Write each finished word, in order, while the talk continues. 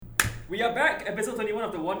We are back, episode 21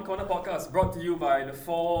 of the One Corner Podcast, brought to you by the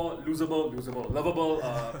four lovable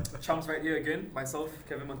chums right here again. Myself,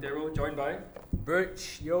 Kevin Montero, joined by...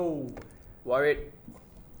 Birch, yo. Warwick,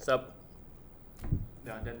 what's up?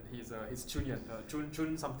 Yeah, then he's Chun Yan,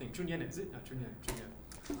 Chun something. Chun Yan, is it? Yeah, Chun Yan.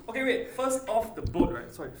 Okay, wait, first off the boat,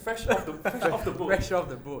 right? Sorry, fresh off the boat. Fresh off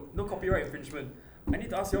the boat. No copyright infringement. I need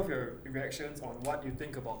to ask you all your reactions on what you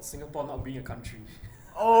think about Singapore not being a country.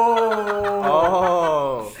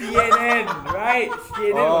 Oh! CNN, right?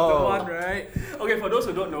 CNN was the one, right? Okay, for those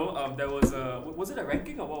who don't know, there was it a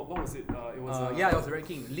ranking or what was it? It was yeah, it was a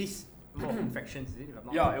ranking. Least more infections, is it? If I'm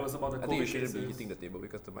not yeah, it was about the I COVID think you shouldn't cases. be hitting the table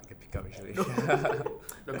because the mic can pick up actually.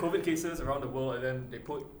 The COVID cases around the world, and then they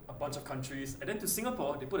put a bunch of countries, and then to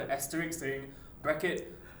Singapore they put an asterisk saying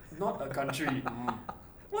bracket not a country.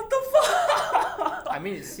 What the fuck? I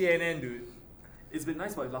mean, it's CNN, dude. It's been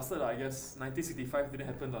nice, but it lasted. I guess 1965 didn't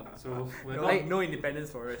happen, so we're No, not no independence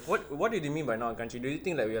for us. What did you mean by not a country? Do you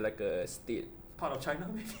think that we are like a state? part of China.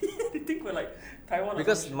 Maybe they think we're like Taiwan.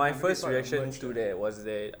 Because or some my shit. first part of reaction merged, to that was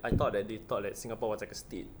that I thought that they thought that Singapore was like a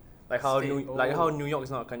state. Like how State, like how oh. New York is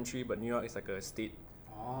not a country, but New York is like a state.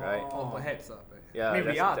 Oh. Right. Oh, perhaps. Yeah, I mean, we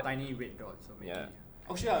that's- are that- tiny red dots, so maybe. Yeah.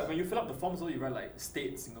 Actually, when you fill up the forms, though, you write like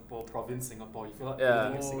state Singapore, province Singapore. You fill up Yeah.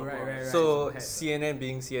 everything in Oh, Singapore. right. So perhaps. CNN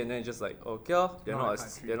being CNN, just like okay, they're Not not a a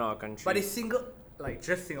country. they're not a country. But it's single, like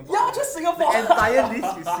just Singapore. Yeah, just Singapore. The entire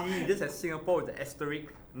list you see just has Singapore with the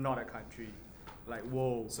asterisk, not a country. Like,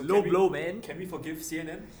 whoa. So Low can we- blow, man. Can we forgive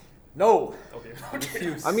CNN? no. Okay.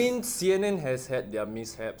 Refuse. I mean, CNN has had their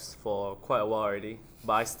mishaps for quite a while already,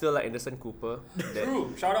 but I still like Anderson Cooper. That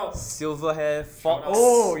True. Shout out. silver hair fox,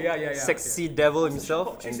 Oh, yeah. sexy devil What's the show himself,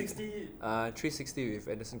 called? and 360. 360 with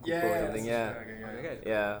Anderson Cooper Yeah. or something. Yeah. Okay.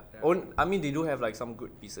 Yeah. Yeah. I mean, they do have like some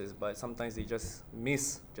good pieces, but sometimes they just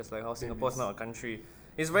miss, just like how Singapore's miss. not a country.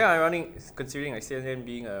 It's very ironic considering like CNN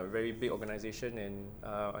being a very big organization and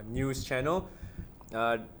a news channel,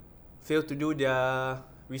 failed to do their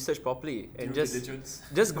research properly and Due just diligence.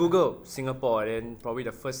 just Google Singapore, and then probably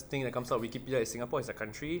the first thing that comes out Wikipedia is Singapore is a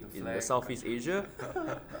country The in flag. the Southeast Asia.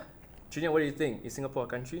 Junior, what do you think? Is Singapore a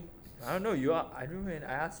country? I don't know. You are. I don't know, man.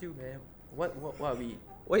 I asked you, man. What are we?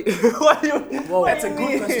 Wait, what do you? Whoa. That's a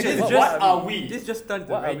good question. This What just- are we? This just turned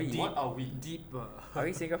to What are very we? deep. What are we? Deep. Are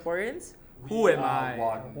we Singaporeans? Who We am are I?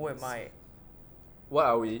 one. Who am I? What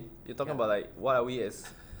are we? You're talking Yeah. about like what are we as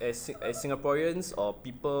Singaporeans or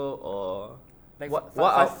people or Like What- fu-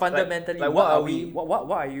 what fu- are- fundamentally, like what what are are we? we? What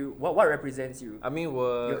are you? What represents you? I mean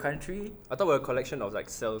Your we're country. I thought we're a collection of like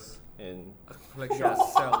cells and Collection Yeah. of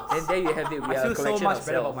cells. And there you have it. We I are feel a so collection much of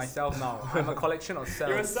better about cells. myself now. I'm a collection of cells.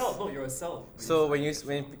 You're a cell. No, you're a cell. so when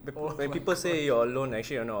Oh when my people say you're alone,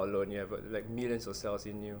 actually you're not alone. You have like millions of cells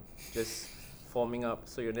in you just forming up.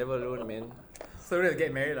 So you're never alone, man. So to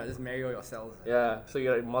get married, like, just marry all your cells. Yeah. So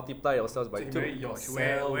you like multiply your cells by So you two. marry Gosh,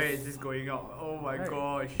 yourself. where is this going out? Oh my Right.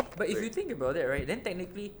 gosh. But if you think about it, right, then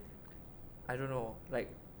technically, I don't know.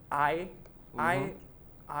 Like, I'm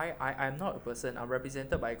not a person. I'm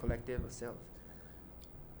represented by a collective of cells.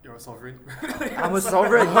 You're a sovereign. I'm a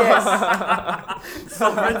sovereign. Yes.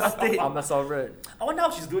 Sovereign state. I'm a sovereign. I wonder how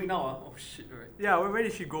she's doing now. Oh shit! Right. Yeah, where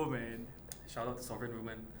did she go, man? Shout out to sovereign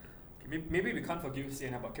women. Okay, maybe we can't forgive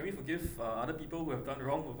CNN, but can we forgive other people who have done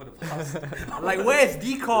wrong over the past? Like, where's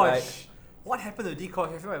Deekosh? Like- What happened to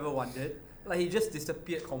Deekosh? Have you ever wondered? Like, he just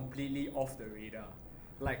disappeared completely off the radar.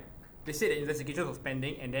 Like, they said the investigation was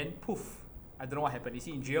pending, and then poof. I don't know what happened. Is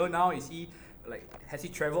he in jail now? Is he, like, has he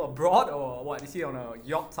traveled abroad, or what? Is he on a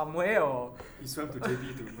yacht somewhere, or He swam to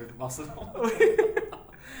JB to with muscle.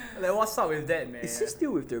 like, what's up with that, man? Is he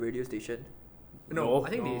still with the radio station? No, No. I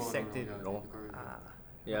think they sacked him. yeah, No. correct. Ah.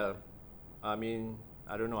 Yeah. I mean,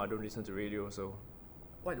 I don't know. I don't listen to radio, so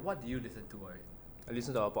What do you listen to, right? I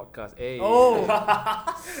listen to our podcast. Hey. Oh,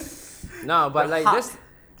 Nah, but The like heart.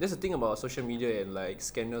 that's the thing about social media and like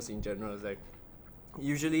scandals in general. Is like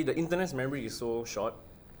usually the internet's memory is so short.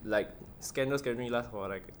 Like scandals can only last for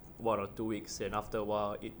like 1 or 2 weeks, and after a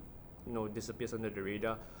while it disappears under the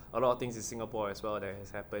radar. A lot of things in Singapore as well that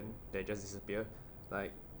has happened that just disappear.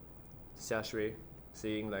 Like Xia Shui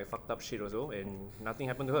saying like fucked up shit also, and nothing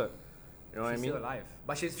happened to her. You know what I she's mean? still alive,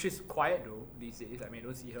 but she's quiet though these days. I mean, I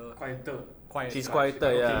don't see her Quieter. quiet. She's Okay,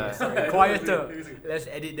 quieter, yeah. sorry, quieter. Let's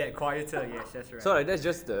edit that. Quieter. Yes, that's right. So like that's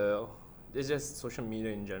just social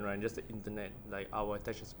media in general and just the internet. Like our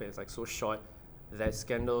attention span is like so short that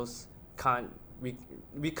scandals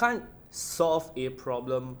we can't solve a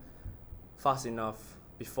problem fast enough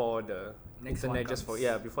before the Next internet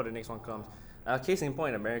one before the next one comes. Case in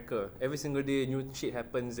point, America. Every single day, new shit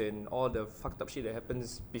happens, and all the fucked up shit that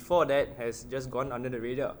happens before that has just gone under the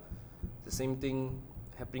radar. The same thing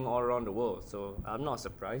happening all around the world. So I'm not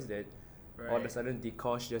surprised that all of a Right. sudden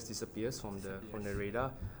Dikosh just disappears from the Disappears. radar.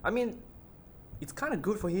 I mean, it's kind of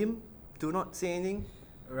good for him to not say anything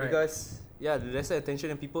Right. because the lesser attention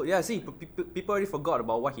and people people already forgot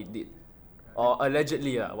about what he did or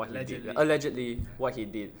allegedly what he did. Allegedly what he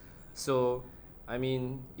did. So I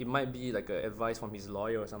mean, it might be like a advice from his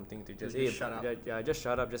lawyer or something to just just shut up. just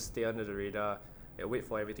shut up, just stay under the radar, wait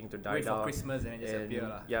for everything to die Wait down. for Christmas and then just and appear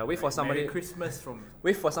lah. wait for Like, somebody Merry Christmas from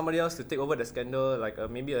wait for somebody else to take over the scandal, like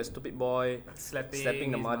maybe a stupid boy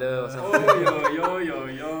slapping the his mother or Oh,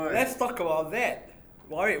 something. yo. Let's talk about that.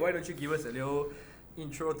 Warwick, why don't you give us a little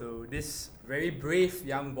intro to this very brave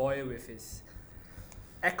young boy with his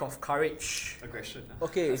act of courage? Aggression.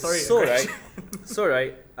 Okay, Sorry, so aggression.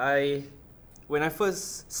 when I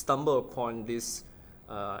first stumbled upon this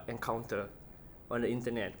encounter on the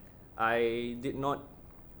internet, I did not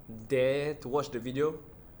dare to watch the video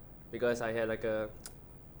because I had like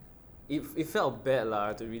it felt bad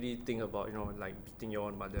lah to really think about like beating your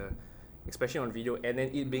own mother, especially on video, and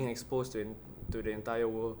then it being exposed to the entire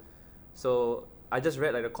world. So I just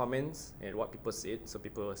read like the comments and what people said. So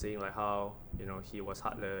people were saying like how he was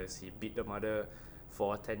heartless, he beat the mother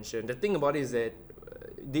for attention. The thing about it is that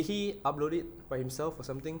did he upload it by himself or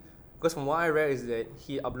something? Because from what I read is that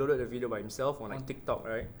he uploaded the video by himself on like On- TikTok,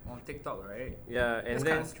 right? On TikTok, right? Yeah, and That's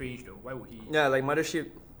then kind of strange though. Why would he? yeah, like Mothership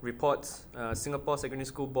reports, Singapore secondary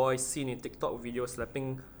school boy seen in TikTok video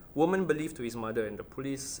slapping woman believed to his mother, and the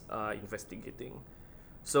police are investigating.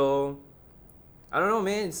 So I don't know,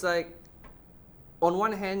 man. It's like on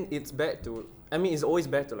one hand, it's always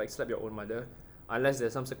bad to like slap your own mother, unless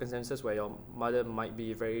there's some circumstances where your mother might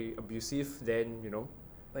be very abusive. Then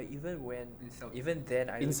But even when, Insult. even then,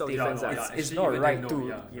 I don't Insult think defense, it's, yeah, it's actually, not even right then, to, no,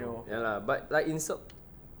 yeah, you know. yeah lah. But like insult,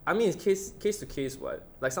 I mean, it's case to case. What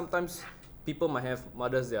like sometimes people might have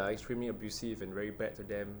mothers that are extremely abusive and very bad to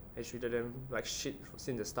them, and treated them like shit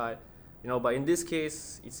since the start, But in this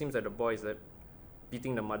case, it seems that the boy is like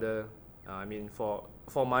beating the mother. I mean, for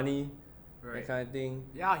money, Right. that kind of thing.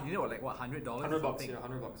 Yeah, he did like what, $100? $100, something? yeah,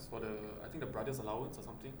 $100 for I think the brother's allowance or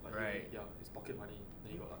something. Like Right. his pocket money.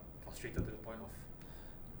 Then he got like frustrated to the point of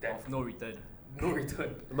death. Of no return. No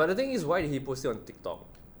return. But the thing is, why did he post it on TikTok?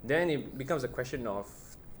 Then it becomes a question of,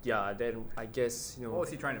 then I guess What was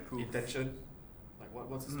he trying to prove? Intention. Like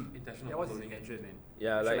what's his intention Yeah, of what's his uploading it? intention, man?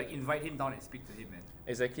 yeah, You should, like invite him down and speak to him, man.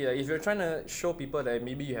 exactly. Like, if you're trying to show people that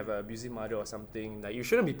maybe you have an abusive mother or something, like you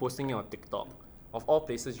shouldn't be posting it on TikTok. Of all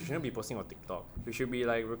places, you shouldn't be posting on TikTok. You should be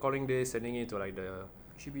like recording this, sending it to like the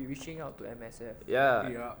Should be reaching out to MSF.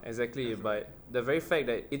 Yeah. exactly. But the very fact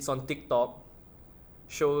that it's on TikTok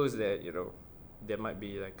shows that there might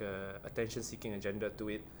be like a attention-seeking agenda to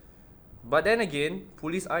it. But then again,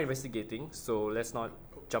 police are investigating, so let's not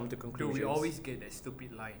jump to Dude, conclusions. we always get that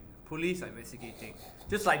stupid line. Police are investigating.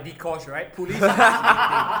 Just like Dikosh, right? Police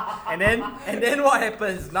are investigating. And then what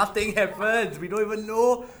happens? Nothing happens. We don't even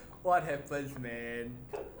know what happens, man.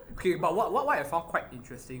 Okay, but what I found quite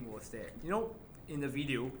interesting was that, in the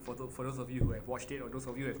video, for those of you who have watched it or those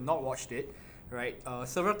of you who have not watched it, right,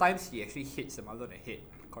 several times he actually hits the mother on the head,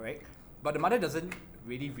 correct? But the mother doesn't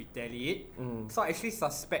really retaliate. So I actually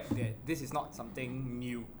suspect that this is not something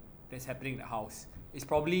new that's happening in the house. It's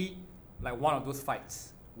probably like one of those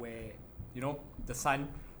fights where, the son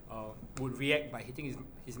would react by hitting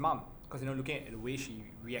his mom. Because, looking at the way she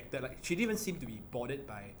reacted, like she didn't even seem to be bothered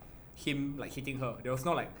by him like hitting her. There was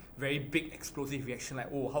no like very big explosive reaction like,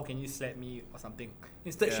 oh, how can you slap me or something.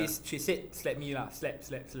 Instead, Yeah. she said, slap me lah, slap.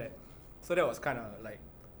 So that was kind of like,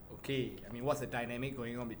 okay, I mean, what's the dynamic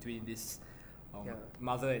going on between this Yeah.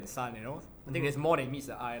 mother and son, I think there's more than meets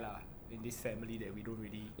the eye lah in this family that we don't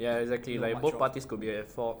really Yeah, exactly. know Like much both of. parties could be at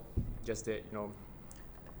fault. Just that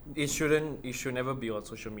it should never be on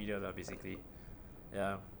social media lah. Basically,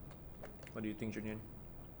 yeah. What do you think, Julian?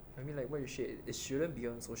 I mean, like what you said, it shouldn't be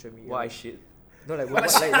on social media. Why shit? No, like what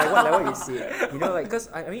you said. Because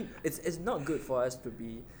I mean, it's not good for us to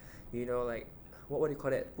be, like what do you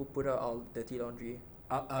call that? Put out all dirty laundry.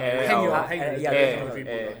 hang you Air, hang you yeah, air, laundry,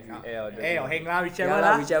 air, put laundry. air, Hey, or hang lah, whichever Yeah,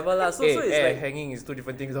 lah. whichever lah. So it's air, like, hanging is two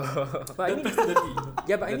different things. though. but I mean,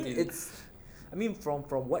 yeah, but I mean, Dirty.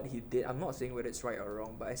 from what he did, I'm not saying whether it's right or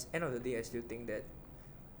wrong, but at the end of the day, I still think that,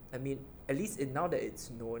 I mean, at least now that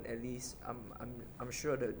it's known, at least I'm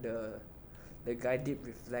sure that the guy did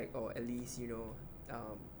reflect, or at least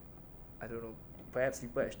I don't know, perhaps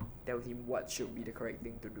people tell him what should be the correct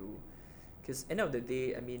thing to do, because end of the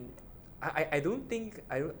day, I mean, I don't think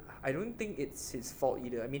it's his fault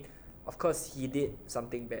either. I mean, of course he did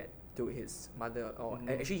something bad to his mother, or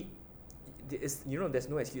Mhm. actually, there's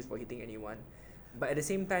no excuse for hitting anyone, But at the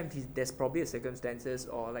same time, there's probably a circumstances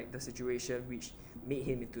or like the situation which made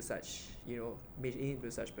him into such, made him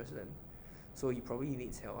into such person. So he probably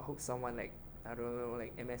needs help. I hope someone like, I don't know,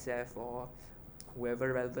 like MSF or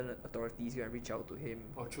whoever relevant authorities can reach out to him.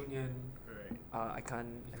 Or Chunyan. Right. I can't.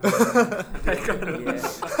 I can't.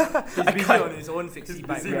 Yeah. He's busy on his own fixie He's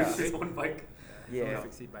bike. busy Yeah. with his own bike. Yeah. Own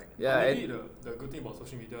fixie bike. Yeah, But maybe and the good thing about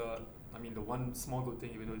social media, I mean, the one small good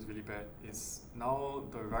thing, even though it's really bad, is now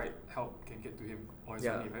the right help can get to him or his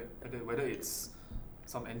Yeah. family, right? Whether it's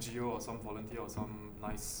some NGO or some volunteer or some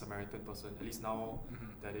nice Samaritan person, at least now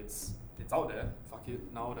that it's out there, fuck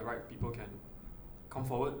it, now the right people can come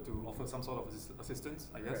forward to offer some sort of assistance,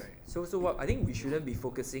 I guess. Right. So what I think we shouldn't be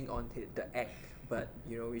focusing on the act, but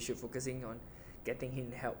we should focusing on getting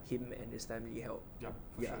him and his family help. Yeah,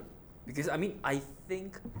 for Yeah. sure. Because I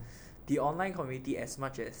think the online community, as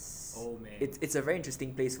much as Oh man. it's a very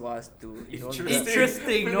interesting place for us to Interesting.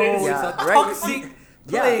 Interesting. No, Yeah, it's a right. toxic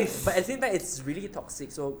yeah, place. but at the same time it's really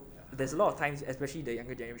toxic. So there's a lot of times, especially the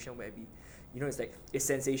younger generation, where it's like it's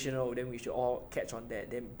sensational, then we should all catch on that,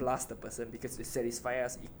 then blast the person because it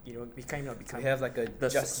satisfies us. We kind of become we have like a The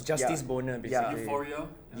justice yeah. boner Yeah. basically. Euphoria.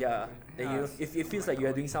 yeah. Then Yeah. if it feels like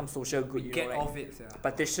you're doing some social good, Get like off it. Yeah.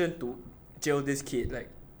 petition to jail this kid, like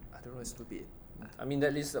I don't know, it's stupid. I mean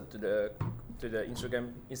that leads up to the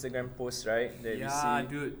Instagram post, right? That we Yeah, see.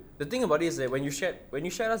 dude. The thing about it is that when you shared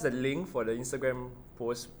us the link for the Instagram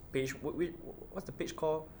post page, what's the page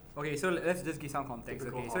called? Okay, so let's just give some context.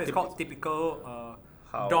 Typical Okay, so how. it's called typical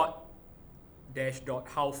How? dot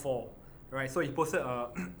how for, right? So he posted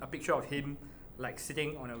a picture of him like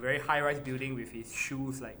sitting on a very high-rise building with his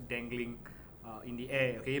shoes like dangling in the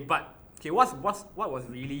air. Okay, but okay, what was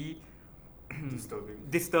really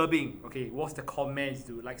disturbing, okay, was the comments,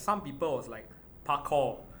 dude. Like some people was like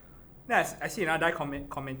parkour. Then I see another guy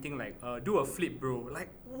commenting like do a flip, bro. Like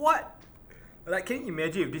what? Like can you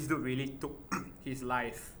imagine if this dude really took his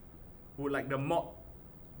life? Would like the mob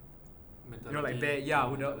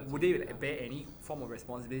would they like bear any form of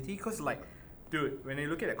responsibility? Because like, dude, when you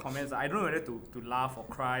look at the comments, I don't know whether to laugh or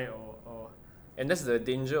cry or And that's the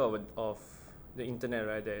danger of the internet,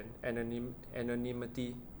 right? The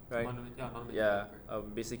anonymity, right? Anonymity. Yeah,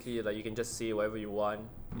 basically like you can just say whatever you want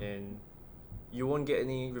and you won't get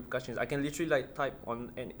any repercussions. I can literally like type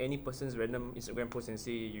on any person's random Instagram post and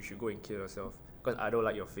say you should go and kill yourself because I don't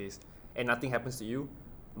like your face, and nothing happens to you,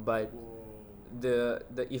 but the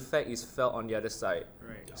effect is felt on the other side.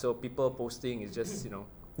 right. So people posting is just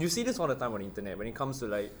you see this all the time on the internet when it comes to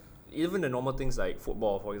like even the normal things like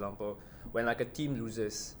football, for example. When like a team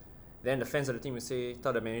loses, then the fans of the team will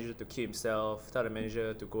tell the manager to kill himself, tell the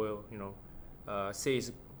manager to go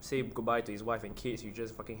say goodbye to his wife and kids, you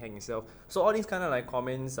just fucking hang yourself. So all these kind of like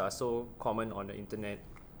comments are so common on the internet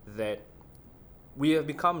that we have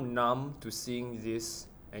become numb to seeing this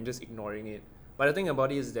and just ignoring it. But the thing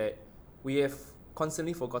about it is that we have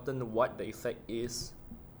constantly forgotten what the effect is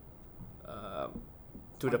to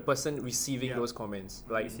the person receiving those comments.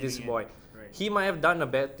 Like Receiving this it. boy. Right. He might have done a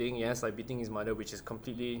bad thing, yes, like beating his mother, which is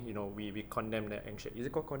completely, we condemn that and shit. Is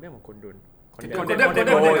it called condemn or condone? Condemn. Yeah,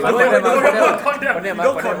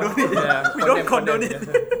 We don't condone it.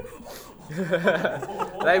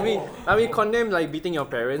 like we condemn like beating your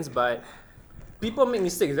parents, but people make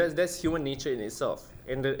mistakes. That's human nature in itself.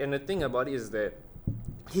 And the thing about it is that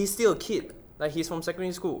he's still a kid. Like he's from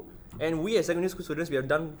secondary school, and we as secondary school students we have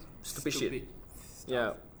done stupid shit.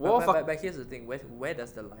 Yeah. But here's the thing: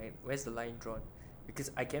 where's the line drawn?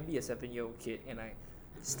 Because I can be a 7-year-old kid and I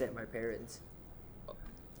stab my parents.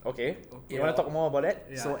 Okay. You Yeah. want to talk more about that?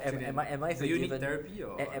 Yeah, So am I do you need forgiven? therapy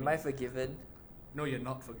or? Am I forgiven? No, you're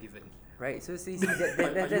not forgiven. Right. So see that's you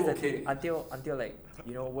the okay? thing. Until like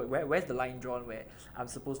where's the line drawn where I'm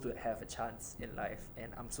supposed to have a chance in life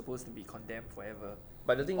and I'm supposed to be condemned forever?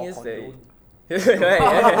 But the thing Or is that condoned.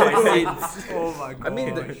 Oh my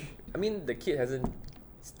god. I mean the kid hasn't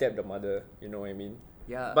stabbed the mother, you know what I mean?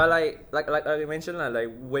 Yeah. But like I mentioned, like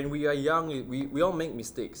when we are young, we all make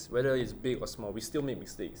mistakes, whether it's big or small. We still make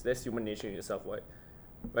mistakes. That's human nature in itself, right?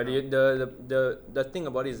 But the thing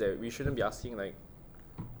about it is that we shouldn't be asking like.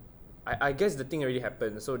 I guess the thing already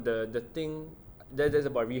happened. So the thing that's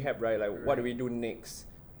about rehab, right? Like what do we do next?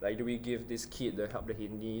 Like do we give this kid the help that he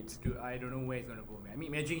needs? Dude, I don't know where he's gonna go, man. I mean,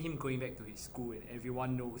 imagine him going back to his school and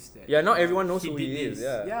everyone knows that. Yeah, not everyone knows he who did he is. this.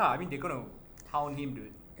 Yeah. Yeah, I mean they're gonna hound him,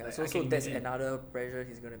 dude. Yeah, Like, so I can that's imagine. another pressure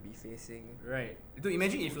he's gonna be facing. Right. Dude,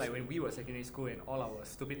 imagine if like when we were secondary school and all our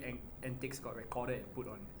stupid antics got recorded and put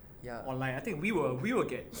on Yeah. online. I think we will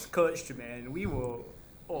get scourged, man. We will.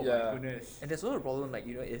 Oh Yeah. my goodness. And there's also a problem, like,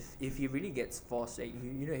 if he really gets forced, like,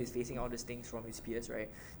 he's facing all these things from his peers, right?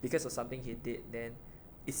 Because of something he did, then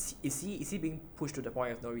is he being pushed to the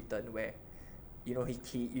point of no return where,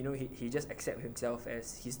 he just accept himself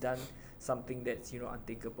as he's done something that's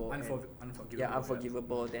unthinkable, Unforgivable.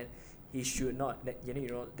 unforgivable. Then he should not.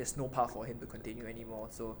 There's no path for him to continue anymore.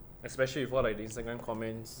 So Especially with all like the Instagram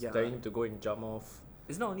comments Yeah. telling him to go and jump off.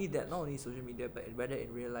 it's not only that, not only social media, but whether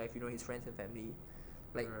in real life, his friends and family,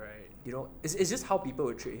 like Right. it's just how people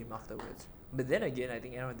will treat him afterwards. But then again, I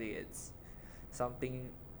think end of the day, it's something.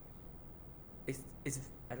 It's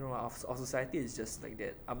I don't know. Our society is just like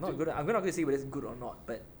that. I'm not gonna say whether it's good or not,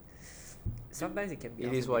 but sometimes it can be.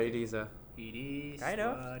 It is what it is. It is Kind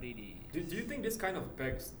of. what it is. Do you think this kind of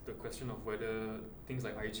begs the question of whether things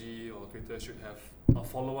like IG or Twitter should have a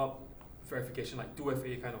follow-up verification, like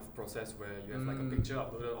 2FA kind of process, where you have like a picture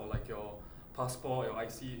uploaded or like your passport, your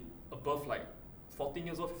IC above like 14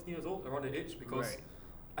 years old, 15 years old, around the age? Because Right.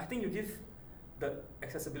 I think you give the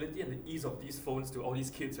accessibility and the ease of these phones to all these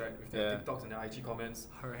kids, right, with their Yeah. TikToks and their IG comments.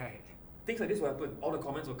 Alright. Things like this will happen. All the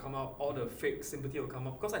comments will come out, all the fake sympathy will come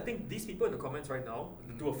up. Because I think these people in the comments right now,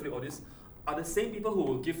 do a flip all this, are the same people who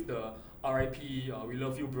will give the RIP, we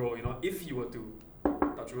love you, bro. If you were to,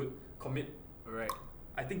 touch wood, commit. Right.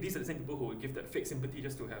 I think these are the same people who will give that fake sympathy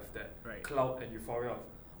just to have that Right. clout and euphoria of,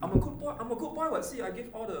 I'm a good boy, what? See, I give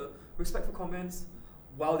all the respectful comments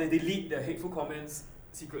while they delete the hateful comments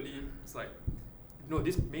secretly. It's like,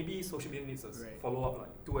 this maybe social media needs a Right. follow-up,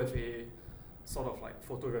 like 2FA, sort of like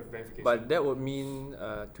photo verification. But that would mean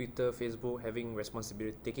Twitter, Facebook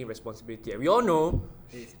taking responsibility. And we all know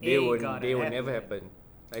they will never happen.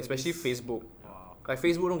 Like, especially Facebook. Wow. Like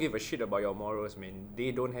Facebook don't give a shit about your morals, man.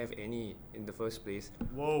 They don't have any in the first place.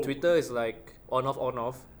 Whoa. Twitter is like on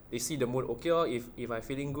off. They see the mood. Okay, if I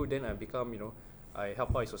feeling good, then I become I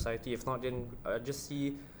help out in society. If not, then I just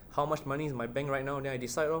see how much money is in my bank right now. Then I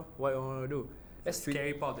decide what I want to do. That's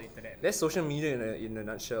Scary part of the internet. That's social media in a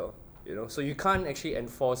nutshell. So you can't actually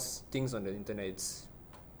enforce things on the internet. It's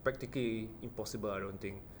practically impossible, I don't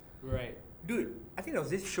think. Right. Dude, I think there was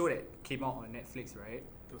this show that came out on Netflix, right?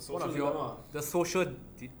 the One social of your dilemma. The Social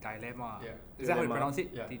Dilemma. Yeah. Is that how you Dilemma. pronounce it?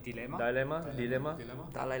 Yeah. Dilemma? Dilemma.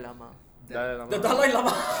 Dalai Lama. Dalai Lama. The Dalai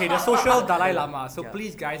Lama. Okay, the Social Dalai Lama. So Yeah.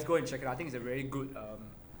 please, guys, go and check it out. I think it's a very good,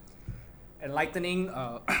 enlightening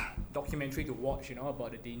documentary to watch.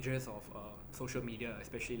 About the dangers of social media,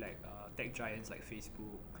 especially like tech giants like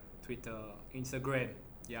Facebook, Twitter, Instagram.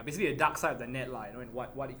 Yeah, basically the dark side of the net, and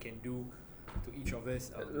what it can do to each of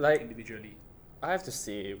us Like- individually. I have to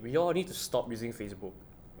say, we all need to stop using Facebook.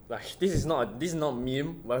 Like, this is not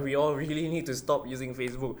meme, but we all really need to stop using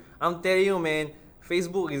Facebook. I'm telling you, man,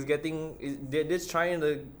 Facebook is they're just trying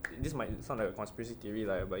to. This might sound like a conspiracy theory,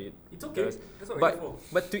 but It's okay. does. That's what we're here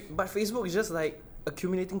But for. but Facebook is just like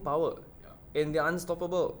accumulating power, and they're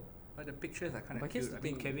unstoppable. But the pictures are kind But of here's cute. the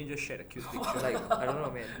I mean, thing. Kevin just shared a cute picture. Like I don't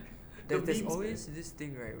know, man. The There's memes, always this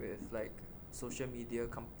thing, right, with like social media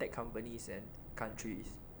tech companies and countries.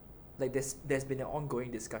 Like there's been an ongoing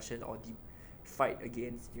discussion or the fight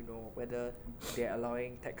against whether they're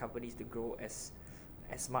allowing tech companies to grow as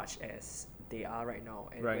much as they are right now,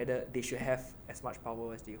 and Right. whether they should have as much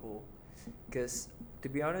power as they hold. Because to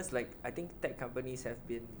be honest, like I think tech companies have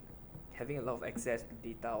been having a lot of access to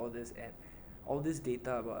data, all this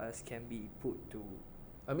data about us can be put to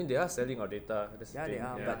I mean, they are selling our data. That's the they thing.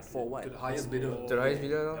 are, Yeah. but for what? To the highest bidder. To the highest Yeah.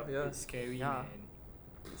 bidder, Yep. yeah. It's scary, Yeah. man.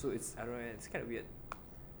 So it's I don't know, it's kind of weird.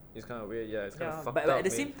 It's kind of weird, yeah. It's kind Yeah, of fucked but up. at the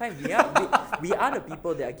man. same time, we are the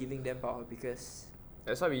people that are giving them power because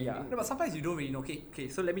That's why we. Yeah. No, but sometimes you don't really know. Okay,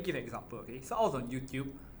 so let me give an example. Okay, so I was on YouTube,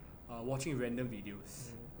 watching random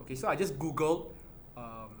videos. Okay, so I just googled,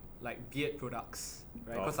 like beard products,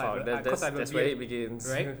 right? Oh, Because fuck, I have that's a where it beard. begins.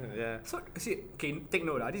 right? Yeah. So see, okay, take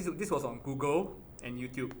note. This was on Google and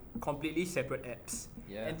YouTube, completely separate apps.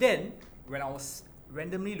 Yeah. And then when I was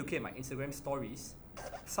randomly looking at my Instagram stories,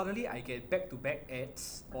 suddenly I get back-to-back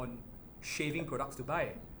ads on shaving products to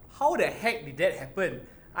buy. How the heck did that happen?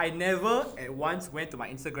 I never at once went to my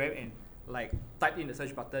Instagram and like typed in the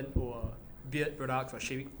search button or beard products or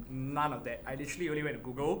shaving. None of that. I literally only went to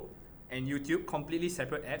Google and YouTube, completely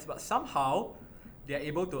separate apps, but somehow they are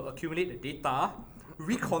able to accumulate the data,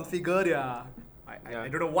 reconfigure their I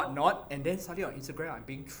don't know what not, and then suddenly on Instagram I'm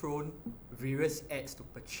being thrown various ads to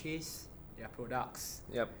purchase their products.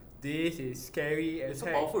 Yep. This is scary as It's so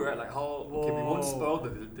heck. powerful, right? Like how we won't Whoa. spoil the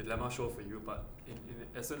dilemma show for you, but in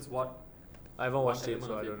essence, what I haven't watched one it, so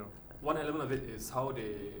element I of don't know. one element of it is how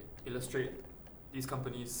they illustrate these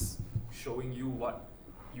companies showing you what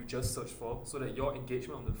you just searched for, so that your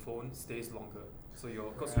engagement on the phone stays longer. So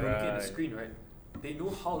because you're looking at the Right. screen, right? They know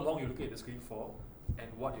how long you're looking at the screen for and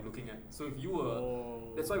what you're looking at. So if you were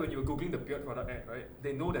Oh. That's why when you were googling the beard product ad, right,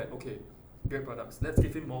 they know that okay, beard products. Let's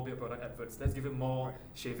give him more beard product adverts. Let's give him more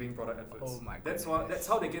shaving product adverts. Oh my That's goodness. That's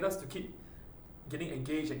how they get us to keep getting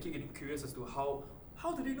engaged and keep getting curious as to how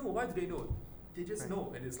do they know? Why do they know? They just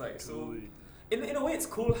know, and it's like so. In a way, it's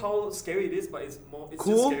cool how scary it is, but it's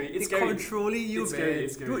just scary. It's scary. Controlling you, It's man. scary,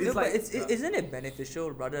 it's scary. Dude, No, it's but like isn't it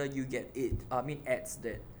beneficial rather you get ads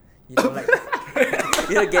that you know like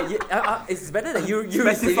it's better that you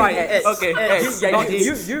Specify receiving ads. Okay, ads, Yeah, not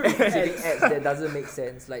you ads. receiving ads that doesn't make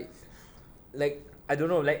sense. Like I don't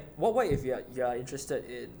know. Like what if you are interested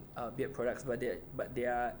in beard products, but they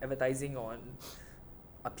are advertising on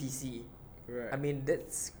a PC. right. I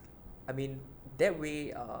mean that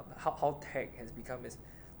way how tech has become is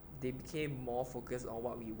they became more focused on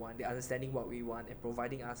what we want. They're understanding what we want and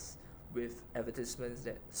providing us with advertisements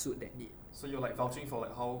that suit that need. So you're like vouching for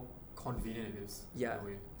like how convenient it is. Yeah. In a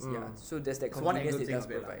way. Yeah. So there's that So one convenience angle it thing does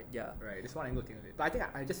of it, provide. Yeah. Right, this one angle thing of it. But I think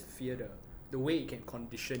I just fear the way it can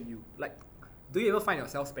condition you. Like, do you ever find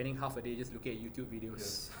yourself spending half a day just looking at YouTube videos?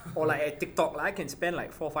 Yes. Or like at TikTok, like I can spend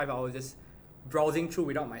like 4 or 5 hours just browsing through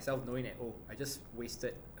without myself knowing that, oh, I just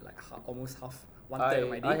wasted like almost half, one third of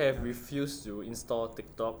my day. I have refused to install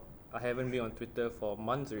TikTok. I haven't been on Twitter for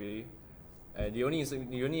months already. The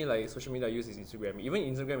only like social media I use is Instagram. Even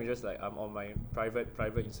Instagram is just like I'm on my private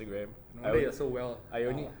Instagram. No wonder you're so well. I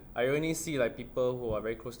only see like people who are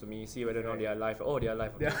very close to me, see whether or not they are live. Oh, they are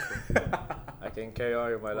live. Okay, Yeah. cool. I can carry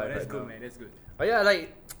on with my life That's right good, now. man. That's good. But yeah,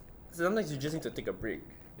 like sometimes you just need to take a break,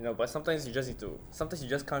 you know. But sometimes you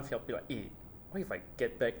just can't help it. Like, hey, what if I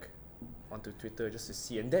get back onto Twitter just to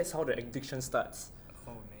see? And that's how the addiction starts.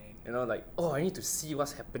 Oh man. You know, like, oh, I need to see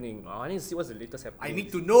what's happening. Oh, I need to see what's the latest happening. I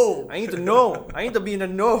need to know. I need to know. I need to be in the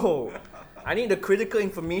know. I need the critical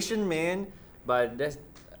information, man. But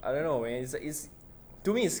I don't know, man. It's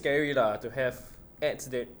to me, it's scary lah to have ads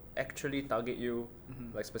that actually target you,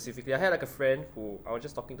 like specifically. I had like a friend who I was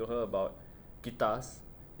just talking to her about guitars,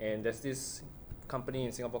 and there's this company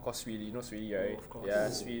in Singapore called Sweety. You know Sweety, right? of course. Yeah,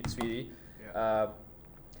 Sweety. Yeah.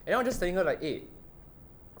 And I was just telling her like, hey,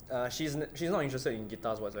 she's not interested in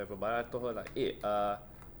guitars whatsoever. But I told her like, hey,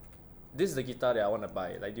 this is the guitar that I want to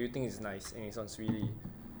buy. Like, do you think it's nice? And it's on Sweety.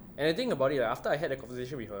 And the thing about it, like, after I had a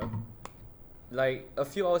conversation with her, like a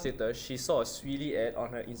few hours later, she saw a Sweety ad on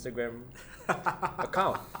her Instagram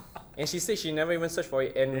account, and she said she never even searched for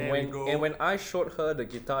it. And There we go. when I showed her the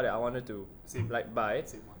guitar that I wanted to Same. like buy,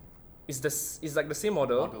 Same one. it's like the same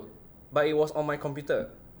model, Model. but it was on my computer.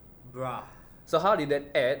 Bruh. So how did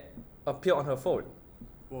that ad appear on her phone?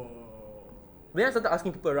 Whoa. Then I started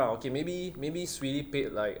asking people around. Okay, maybe Sweety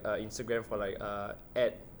paid like Instagram for like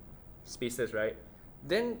ad spaces, right?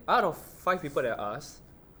 Then out of 5 people that I asked,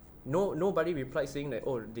 nobody replied saying that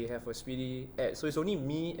they have a Sweety ad. So it's only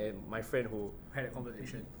me and my friend who Had a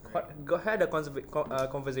conversation. had a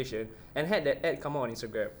conversation and had that ad come out on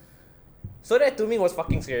Instagram. So that to me was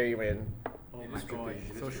fucking scary, man. Oh It my is god. trippy,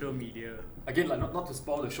 it is Social trippy. media. Again, like not to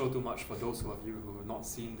spoil the show too much for those of you who have not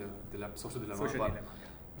seen the social dilemma, Social but dilemma.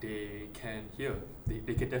 they can hear.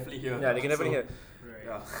 They can definitely hear. Yeah, they can definitely hear. Right.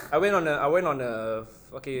 Yeah. I went on a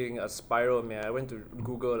fucking spiral, man. I went to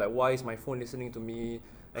Google like, why is my phone listening to me?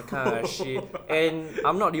 That kind of shit. And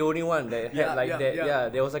I'm not the only one that Yeah, had like yeah, that. yeah. Yeah,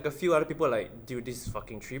 there was like a few other people like, dude, this is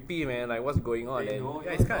fucking trippy, man. Like, what's going on? They And know Yeah,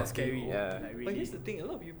 you're it's kind not of scary. being- Yeah. Like, really. But here's the thing, a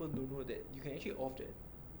lot of people don't know that you can actually off that.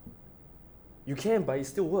 you can, but it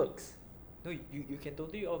still works. No, you can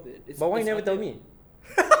totally off it. But why you never tell me?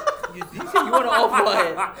 You said you want to off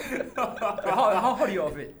what? How do you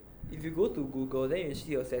off it? If you go to Google, then you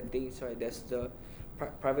see your settings, right? There's the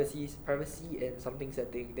privacy and something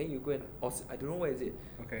setting. Then you go and I don't know where is it.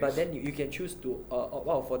 Okay. But then you can choose to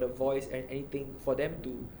for the voice and anything for them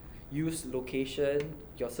to use location,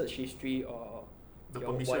 your search history, or The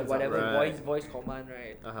your permissions, whatever right. voice command,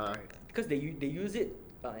 right? Uh-huh. Because they use it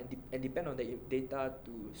and depend on the data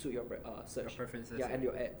to suit your search. Your preferences. Yeah, and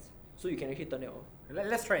your ads. So you can actually turn it off.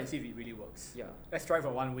 Let's try and see if it really works. Yeah. Let's try for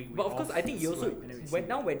 1 week. But of course, I think you also and then we see.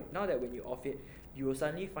 now that when you off it, you will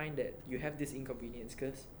suddenly find that you have this inconvenience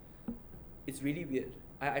because it's really weird.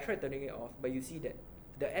 I tried turning it off, but you see that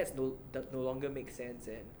the ads no longer make sense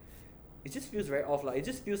and it just feels very off. Like it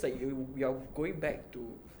just feels like you are going back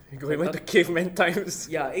to Going back to caveman times.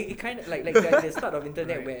 yeah. It kind of like the start of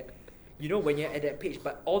internet Right. where you know when you're at that page,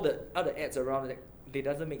 but all the other ads around like they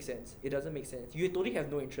doesn't make sense. It doesn't make sense. You totally have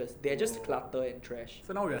no interest. They're just Oh. clutter and trash.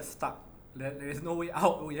 So now we are stuck. There's no way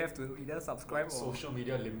out. We have to either subscribe or. Social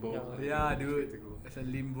media limbo. Yeah. I think Yeah, it's the way dude. to go. It's a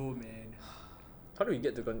limbo, man. How do we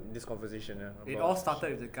get to this conversation? It about all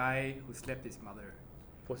started with the guy who slapped his mother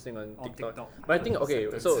posting on on TikTok. TikTok. But I think okay,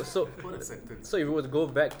 Sentence. so What a sentence. So if we were to go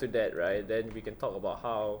back to that, right, then we can talk about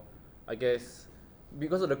how, I guess,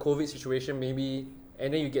 because of the COVID situation, maybe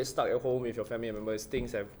and then you get stuck at home with your family members.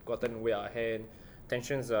 Things have gotten way out of hand.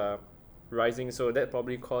 Tensions are rising, so that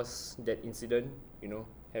probably caused that incident. You know,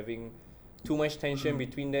 having too much tension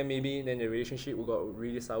between them, maybe then the relationship got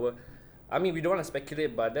really sour. I mean, we don't want to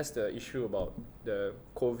speculate, but that's the issue about the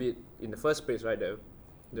COVID in the first place, right?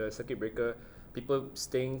 The circuit breaker, people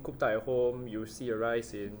staying cooped out at home. You see a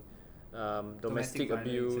rise in domestic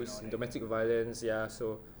abuse, domestic violence. Yeah,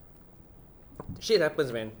 so shit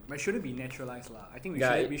happens, man. But it shouldn't be naturalized, lah. I think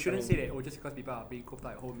we shouldn't I say that just because people are being cooped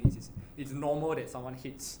out at home it's normal that someone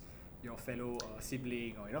hits your fellow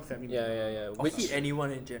sibling or family member. Yeah. Or hit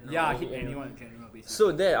anyone in general. Yeah, hit anyone in general, basically.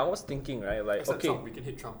 So there, I was thinking, right, like, Except okay, Trump, we can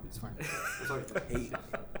hit Trump. It's fine. Oh, sorry. Hey,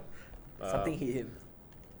 something hit him.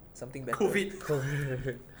 Something better.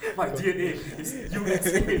 COVID. My DNA is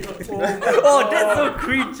USA. Oh, that's so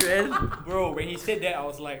cringe, man. Bro, when he said that, I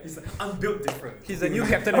was like, He's unbuilt different. he's the new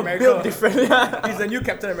Captain America. built different. He's the new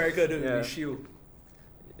Captain America, dude, Yeah. with shield.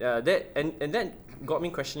 Yeah, that and that got me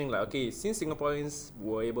questioning, like, okay, since Singaporeans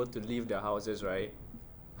were able to leave their houses, right?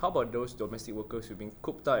 How about those domestic workers who've been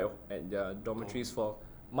cooped out at their dormitories for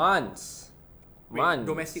months? Wait,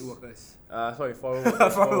 domestic workers. Sorry, foreign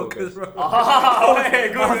workers. Foreign workers, bro. Oh, hey,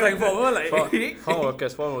 good. I was like, foreign, like, Foreign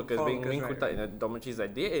workers Foreign being workers, cooped out in the dormitories,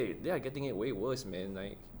 like they are getting it way worse, man.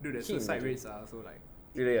 Like, dude, the can you suicide imagine? rates are also like,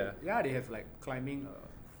 Really, yeah. yeah, they have like climbing.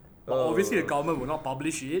 But Oh. obviously the government will not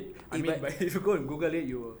publish it. I Eh, mean, but- but if you go and Google it,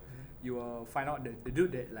 you will find out the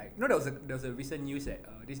dude that, like, there was a recent news that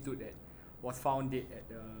this dude that was found dead at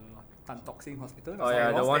the Tan Tock Seng Hospital. Oh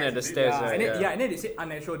yeah, the one at the stairs, Yeah, right? and then, yeah. and then they said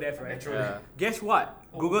unnatural death, right? Unnatural Yeah. Guess what?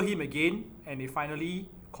 Google him again, and they finally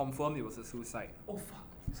confirmed it was a suicide. Oh fuck.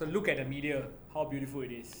 So look at the media, how beautiful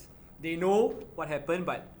it is. They know what happened,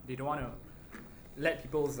 but they don't want to let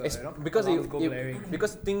people's It's because alarms go blaring.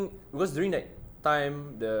 because during that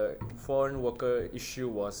time the foreign worker issue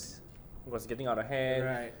was getting out of hand.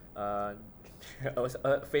 Right.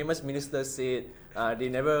 A famous minister said they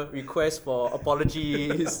never request for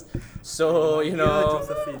apologies. So you know,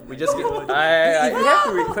 Josephine. we just get. If you have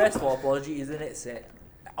to request for apology, isn't it sad?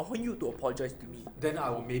 I want you to apologize to me. Then I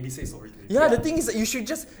will maybe say sorry to you. Yeah, the thing is that you should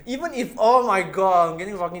just, even if, oh my god, I'm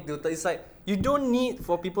getting fucking tilted. It's like, you don't need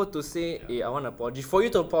for people to say, hey, I want to apologize. For you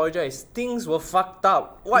to apologize, things were fucked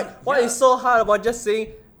up. What is so hard about just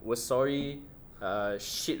saying, we're sorry,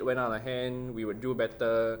 shit went out of hand, we would do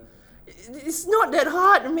better. It's not that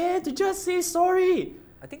hard, man, to just say sorry.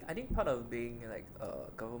 I think part of being like a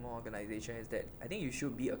government organization is that I think you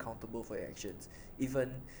should be accountable for your actions.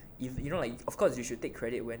 Even if you know, like, of course you should take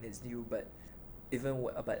credit when it's due, but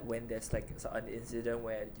but when there's like an incident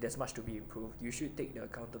where there's much to be improved, you should take the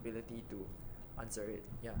accountability to answer it.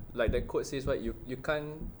 Yeah. Like that quote says, what, you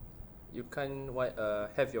can't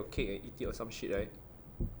have your cake and eat it or some shit, right?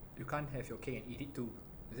 You can't have your cake and eat it too.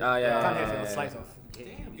 Is it? Ah, yeah, You can't yeah, have your yeah, slice yeah. of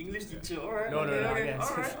cake. Damn, English teacher, alright. No, okay.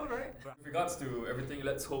 yes. Alright. With regards to everything,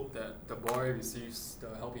 let's hope that the boy receives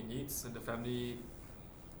the help he needs and the family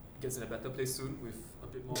gets in a better place soon with a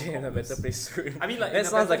bit more In a calmness. better place soon. I mean, like, that in a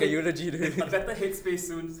sounds like better a eulogy, dude. a better headspace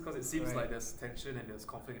soon because it seems Right. like there's tension and there's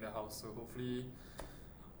conflict in the house. So hopefully,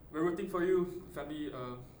 we're rooting for you, family,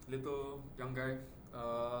 little young guy.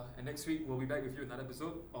 And next week we'll be back with you another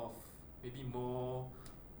episode of maybe more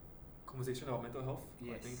conversation about mental health.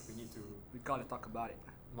 I think Yes. we need to We gotta talk about it.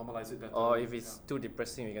 normalize it better. Or if it's too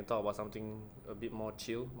depressing, we can talk about something a bit more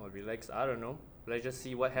chill or relaxed. I don't know. Let's just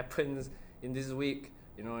see what happens in this week.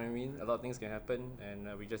 You know what I mean? A lot of things can happen, and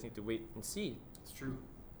we just need to wait and see. It's true.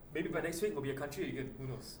 Maybe by next week we'll be a country again. Who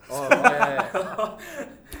knows? Oh, yeah.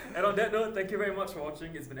 And on that note, thank you very much for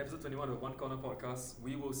watching. It's been episode 21 of One Corner Podcast.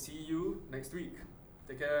 We will see you next week.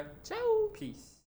 Take care. Ciao. Peace.